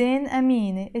بإيدين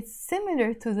amééné. It's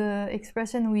similar to the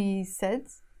expression we said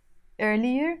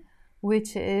earlier,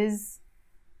 which is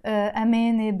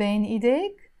amééné béén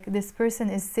idéék. this person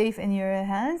is safe in your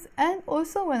hands. And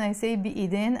also when I say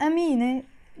bi'idén amééné,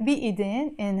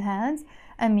 bi'idén in hands,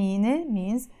 amééné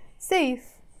means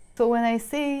safe. So when I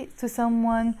say to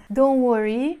someone, don't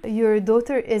worry, your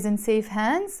daughter is in safe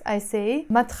hands, I say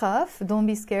ما تخاف, don't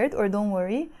be scared or don't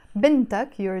worry.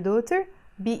 بنتك, your daughter,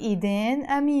 بإيدين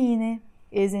amééné,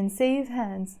 is in safe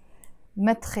hands.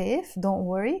 ما تخاف, don't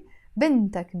worry.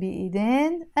 بنتك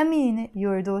بإيدين amééné,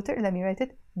 your daughter, let me write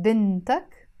it. بنتك,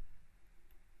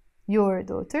 your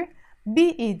daughter,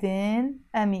 بإيدين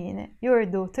amééné, your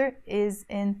daughter is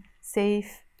in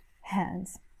safe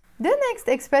hands. The next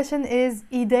expression is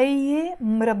idayé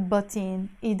مربطين.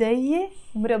 idayé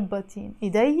مربطين.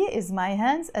 idayé is my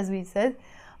hands, as we said.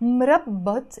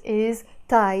 مربط is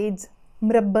tied.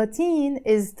 مربطين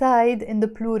is tied in the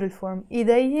plural form.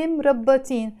 idayé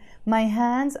مربطين. My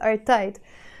hands are tied.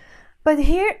 But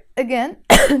here again,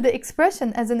 the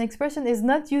expression as an expression is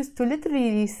not used to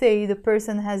literally say the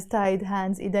person has tied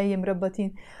hands. idayé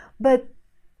مربطين. But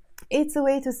it's a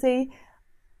way to say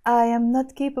I am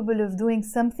not capable of doing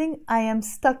something, I am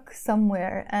stuck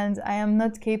somewhere and I am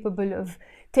not capable of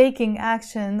taking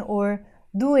action or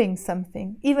doing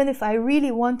something. Even if I really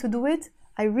want to do it,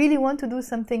 I really want to do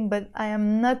something, but I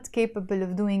am not capable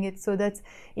of doing it. So that's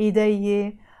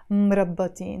idayé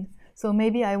مربطين. So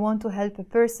maybe I want to help a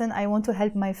person, I want to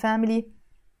help my family,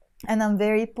 and I'm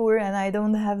very poor and I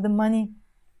don't have the money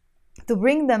to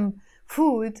bring them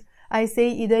food. I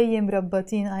say idayé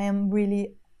مربطين, I am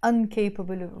really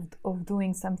incapable of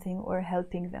doing something or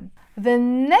helping them. The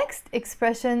next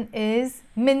expression is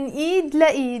من eid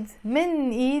l-iid.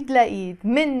 من eid l-iid.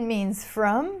 Min means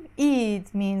from,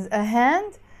 eid means a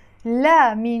hand,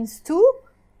 la means to,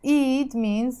 eid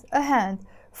means a hand.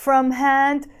 From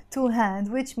hand to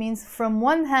hand, which means from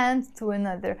one hand to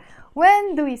another.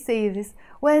 When do we say this?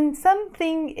 When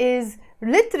something is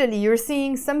literally, you're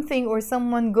seeing something or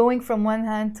someone going from one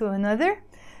hand to another.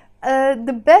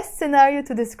 The best scenario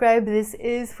to describe this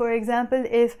is, for example,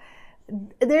 if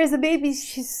there's a baby,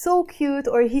 she's so cute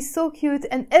or he's so cute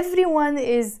and everyone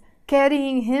is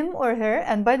carrying him or her.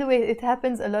 And by the way, it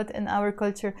happens a lot in our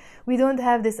culture. We don't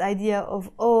have this idea of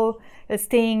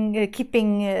keeping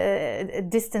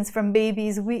distance from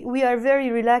babies. We are very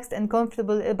relaxed and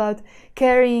comfortable about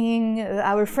carrying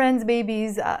our friends'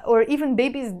 babies or even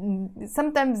babies.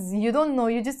 Sometimes you don't know,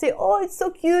 you just say, oh, it's so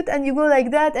cute, and you go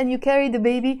like that and you carry the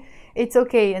baby. It's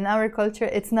okay. In our culture,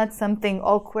 it's not something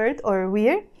awkward or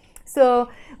weird. So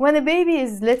when a baby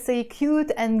is, let's say,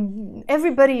 cute and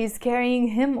everybody is carrying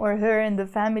him or her in the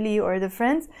family or the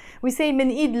friends, we say min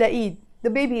eid l-iid. The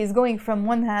baby is going from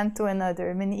one hand to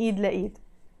another. Min eid l-iid.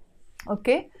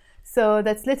 Okay? So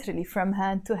that's literally from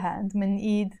hand to hand. Min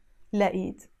eid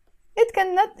l-iid.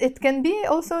 It can be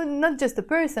also not just a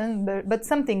person, but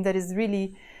something that is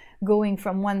really going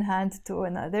from one hand to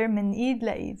another. Min eid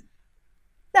l-iid.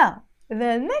 Now,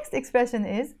 the next expression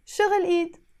is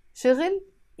shiilé. Shiilé.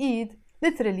 Eid,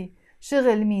 literally,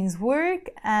 shiil means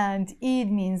work and eid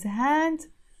means hand,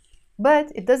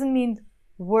 but it doesn't mean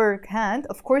work hand,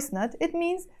 of course not. It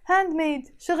means handmade,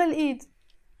 shiil eid,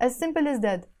 as simple as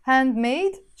that.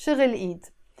 Handmade, shiil eid.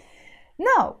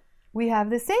 Now we have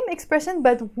the same expression,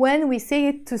 but when we say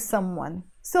it to someone.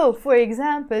 So for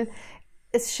example,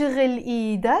 shiil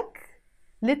iidak,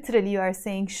 literally you are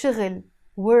saying shiil,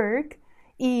 work.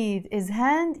 Eid is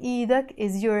hand, iidak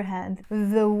is your hand,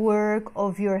 the work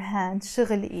of your hand, shiil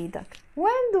iidak.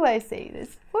 When do I say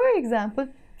this? For example,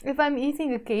 if I'm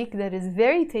eating a cake that is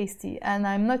very tasty and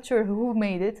I'm not sure who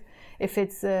made it, if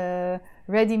it's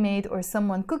ready-made or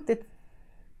someone cooked it,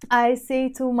 I say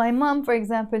to my mom, for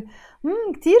example,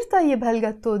 كتير طيب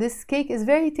هالجاتو, this cake is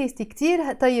very tasty,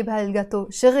 كتير طيب هالجاتو,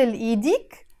 shiil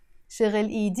iidik. Shiil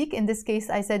iidik. In this case,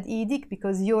 I said iidik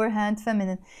because your hand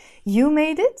feminine. You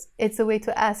made it. It's a way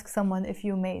to ask someone if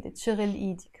you made it. Shiil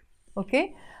iidik.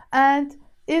 Okay? And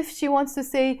if she wants to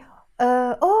say,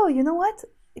 oh, you know what?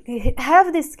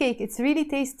 Have this cake. It's really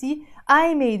tasty.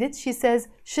 I made it. She says,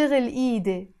 shiil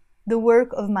iide, the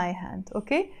work of my hand.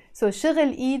 Okay? So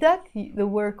shiil iidak, the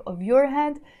work of your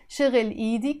hand. Shiil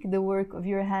iidik, the work of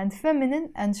your hand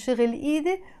feminine. And shiil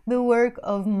iide, the work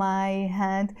of my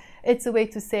hand. It's a way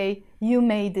to say you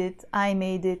made it, I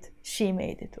made it, she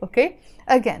made it. Okay?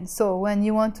 Again, so when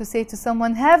you want to say to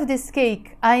someone, have this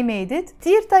cake, I made it.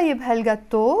 كتير طيب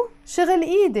هالجاتو, shiil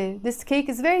iide. This cake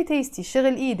is very tasty,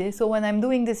 shiil iide. So when I'm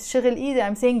doing this shiil iide,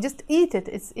 I'm saying just eat it.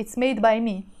 It's made by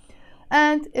me.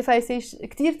 And if I say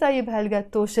كتير طيب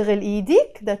هالجاتو, shiil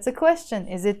iidik, that's a question.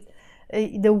 Is it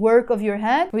the work of your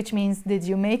hand, which means did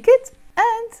you make it?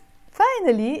 And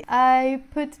Finally, I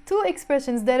put two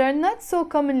expressions that are not so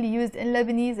commonly used in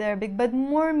Lebanese Arabic, but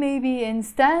more maybe in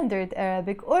standard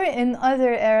Arabic or in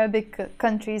other Arabic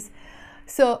countries.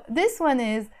 So this one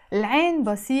is l-ayn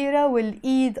basira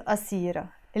wal-iid asira.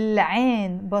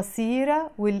 L-ayn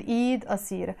basira wal-iid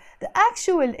asira. The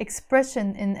actual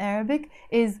expression in Arabic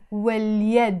is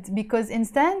wal-yad, because in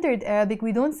standard Arabic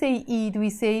we don't say eid, we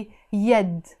say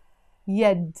yad.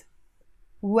 Yad.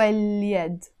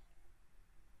 Wal-yad.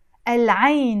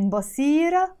 Al-ayn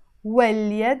basira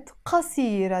wal-yad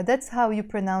qasira. That's how you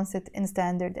pronounce it in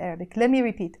standard Arabic. Let me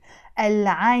repeat.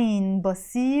 Al-ayn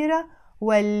basira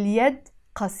wal-yad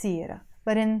qasira.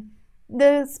 But in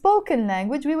the spoken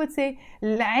language, we would say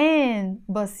al-ayn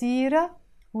basira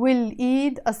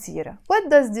wal-iid asira. What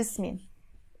does this mean?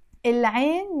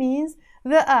 Al-ayn means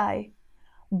the eye.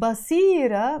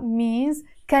 Basira means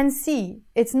can see.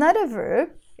 It's not a verb.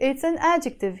 It's an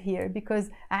adjective here because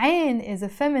ayn is a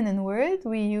feminine word.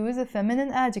 We use a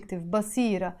feminine adjective,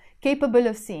 basira, capable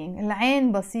of seeing.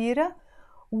 Al-ayn basira.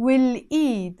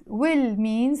 Will-eed. Will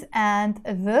means and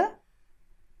the.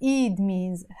 Eid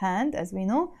means hand, as we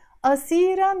know.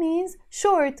 Asira means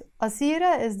short.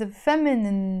 Asira is the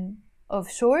feminine of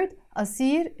short.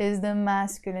 Asir is the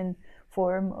masculine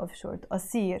form of short.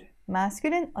 Asir,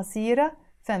 masculine. Asira,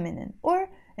 feminine. Or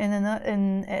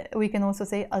we can also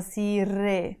say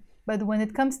asiré, but when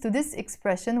it comes to this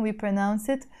expression we pronounce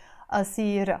it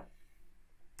asira.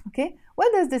 Okay,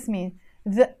 what does this mean?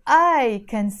 The eye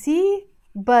can see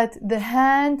but the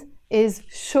hand is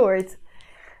short.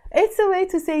 It's a way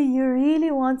to say you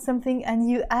really want something and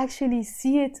you actually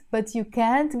see it but you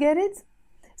can't get it.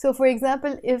 So for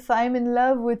example, if I'm in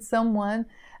love with someone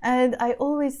and I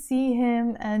always see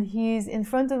him and he's in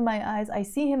front of my eyes, I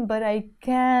see him but I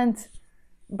can't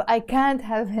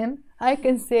have him, I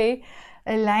can say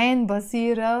al-ayn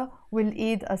basira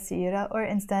wal-iid asira, or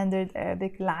in standard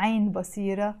Arabic al-ayn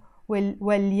basira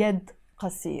wal-yad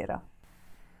qasira.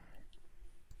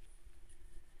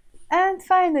 And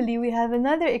finally, we have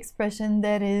another expression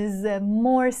that is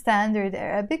more standard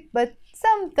Arabic, but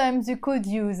sometimes you could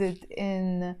use it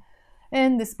in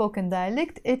the spoken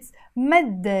dialect. It's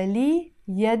tmeddé li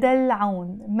yad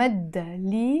al-awn. Tmeddé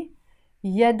li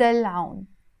yad al-awn.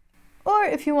 Or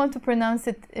if you want to pronounce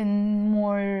it in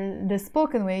more the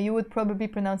spoken way, you would probably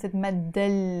pronounce it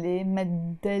meddallé,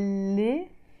 meddallé,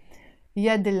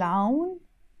 yad al-awn.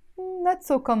 Not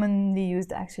so commonly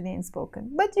used actually in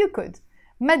spoken, but you could.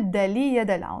 Meddallé yad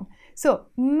al-awn. So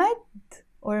med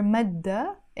or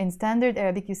madda, in standard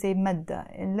Arabic you say madda.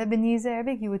 In Lebanese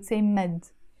Arabic you would say med.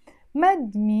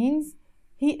 Med means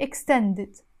he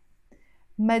extended.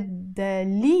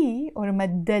 Meddali or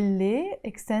meddallé,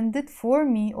 extended for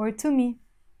me or to me.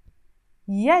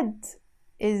 Yad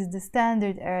is the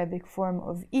standard Arabic form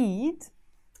of eid,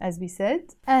 as we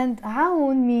said. And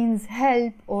awn means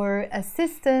help or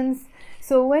assistance.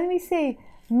 So when we say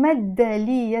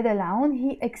meddali yad al-awn,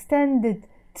 he extended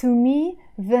to me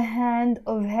the hand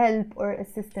of help or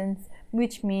assistance,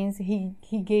 which means he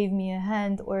gave me a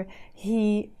hand or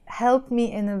he helped me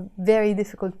in a very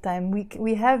difficult time.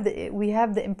 We have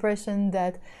the impression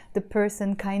that the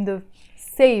person kind of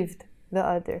saved the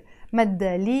other.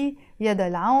 Meddali yad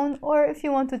al-awn, or if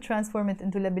you want to transform it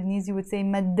into Lebanese, you would say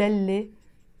meddallé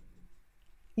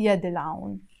yad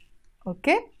al-awn.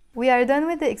 Okay, we are done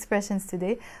with the expressions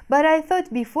today, but I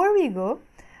thought before we go,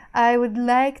 I would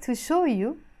like to show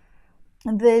you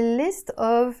the list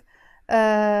of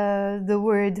the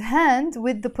word hand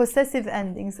with the possessive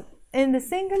endings in the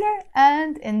singular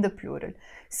and in the plural.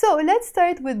 So let's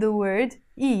start with the word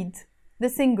eid, the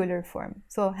singular form.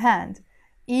 So hand.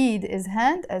 Eid is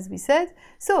hand, as we said.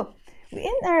 So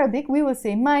in Arabic we will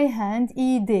say my hand,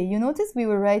 iide. You notice we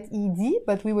will write ed,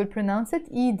 but we will pronounce it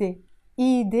iide.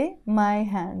 Iide, my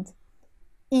hand.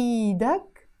 Iidak,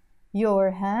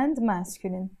 your hand,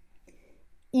 masculine.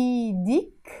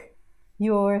 Iidik,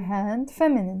 your hand,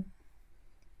 feminine.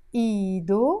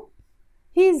 Iido,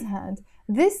 his hand.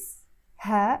 This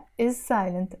ha is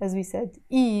silent, as we said.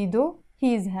 Iido,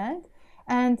 his hand.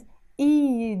 And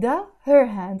iida, her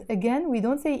hand. Again, we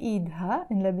don't say idha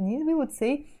in Lebanese. We would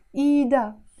say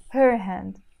iida, her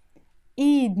hand.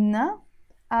 Idna,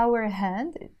 our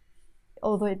hand.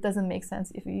 Although it doesn't make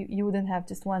sense if you wouldn't have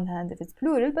just one hand if it's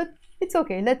plural, but it's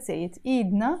okay. Let's say it.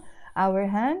 Idna, our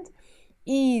hand.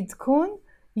 Idkun,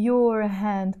 your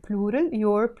hand, plural,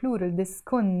 your plural. This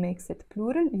kun makes it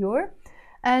plural, your.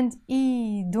 And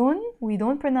idun, we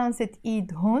don't pronounce it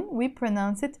idhun, we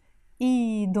pronounce it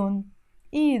idun.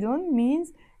 Idun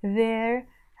means their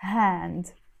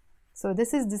hand. So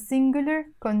this is the singular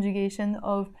conjugation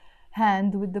of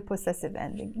hand with the possessive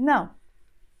ending. Now,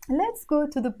 let's go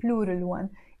to the plural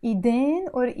one. idén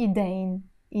or idayn,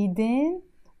 idén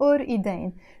or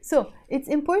idayn. So it's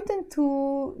important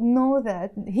to know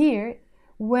that here,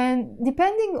 when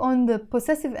depending on the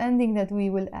possessive ending that we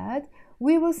will add,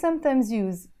 we will sometimes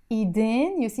use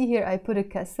idén. You see here I put a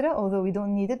kasra, although we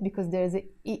don't need it because there's a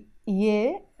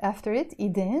idayyé after it,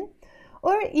 idén,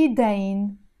 or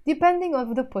idayn, depending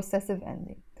on the possessive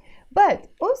ending. But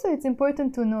also it's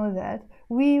important to know that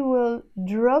we will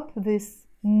drop this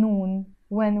noon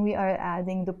when we are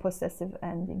adding the possessive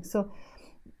ending. So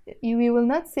we will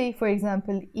not say, for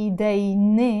example,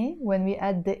 idayné when we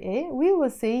add the e, we will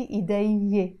say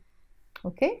idayyé.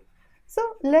 Okay? So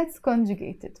let's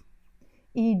conjugate it.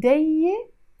 Idayyé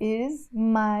is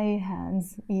my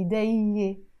hands,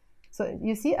 idayyé. So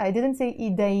you see, I didn't say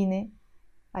idayné,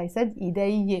 I said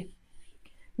idayyé.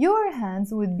 Your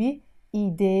hands would be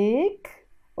iidéék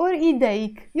or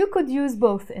idayké. You could use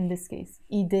both in this case,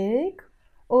 iidéék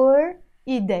or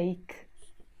idayké.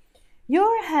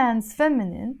 Your hands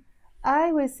feminine,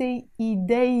 I will say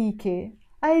idayké.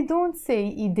 I don't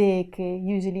say idééké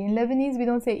usually. In Lebanese, we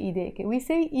don't say idéék. We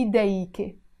say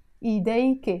idayké.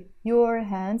 Idayké, your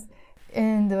hands.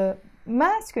 In the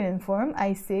masculine form,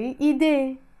 I say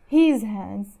idé, his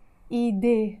hands,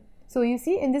 idé. So you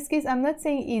see, in this case, I'm not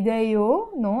saying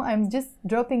idayyo, no, I'm just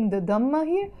dropping the dhamma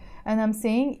here, and I'm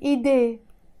saying idé,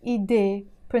 idé,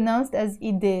 pronounced as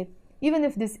idé. Even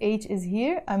if this H is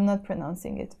here, I'm not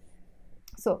pronouncing it.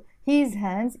 So, his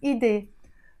hands, idé.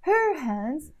 Her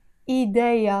hands,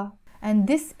 idayya. And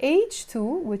this H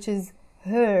too, which is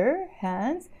her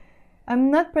hands, I'm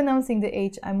not pronouncing the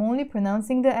H, I'm only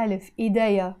pronouncing the alif,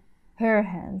 idayya, her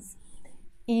hands.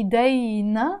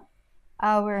 Idayna,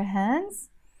 our hands.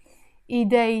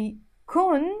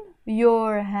 Idaykun,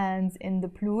 your hands in the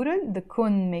plural. The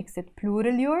kun makes it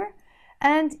plural your.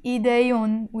 And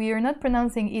idayyun, we are not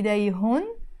pronouncing idayyhun,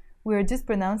 we are just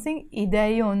pronouncing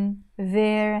idayyun,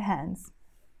 their hands.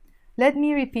 Let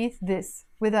me repeat this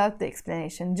without the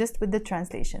explanation, just with the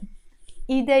translation.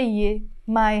 Idayyé,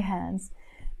 my hands.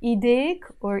 Idéék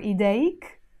or idayk,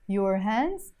 your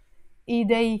hands.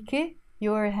 Idayké,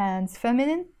 your hands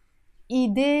feminine.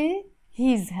 Idé,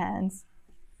 his hands.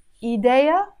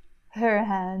 Idayya, her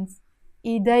hands.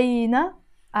 Idayna,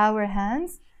 our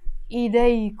hands.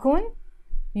 Idaykun,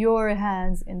 your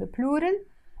hands in the plural.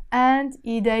 And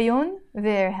idayyun,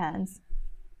 their hands.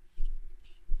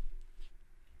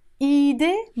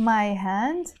 Iide, my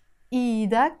hand.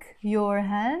 Iidak, your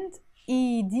hand.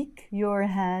 Iidik, your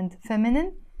hand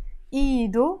feminine.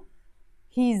 Iido,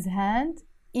 his hand.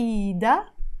 Iida,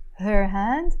 her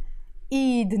hand.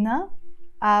 Iidna,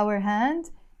 our hand.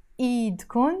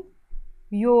 Iidkun,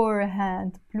 your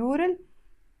hand plural.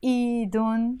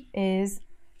 Iidun is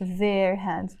their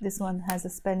hand. This one has a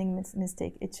spelling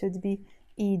mistake. It should be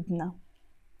iidna.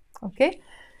 Okay,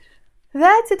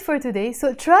 that's it for today.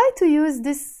 So try to use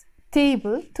this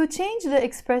table to change the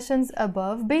expressions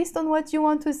above based on what you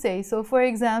want to say. So for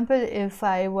example, if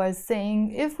I was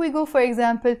saying, if we go for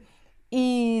example,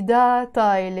 iida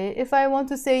Taaylé, if I want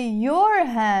to say your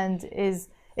hand is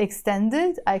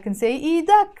extended, I can say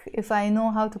iidak if I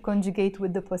know how to conjugate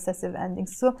with the possessive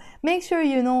endings. So make sure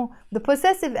you know the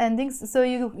possessive endings so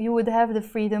you would have the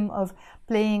freedom of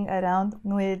playing around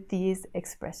with these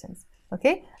expressions.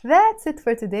 Okay, that's it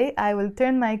for today. I will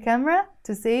turn my camera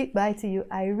to say bye to you.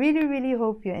 I really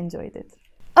hope you enjoyed it.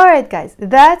 Alright guys,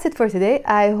 that's it for today.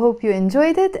 I hope you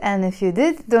enjoyed it, and if you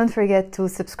did, don't forget to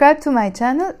subscribe to my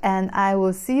channel, and I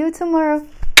will see you tomorrow.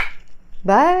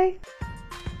 Bye!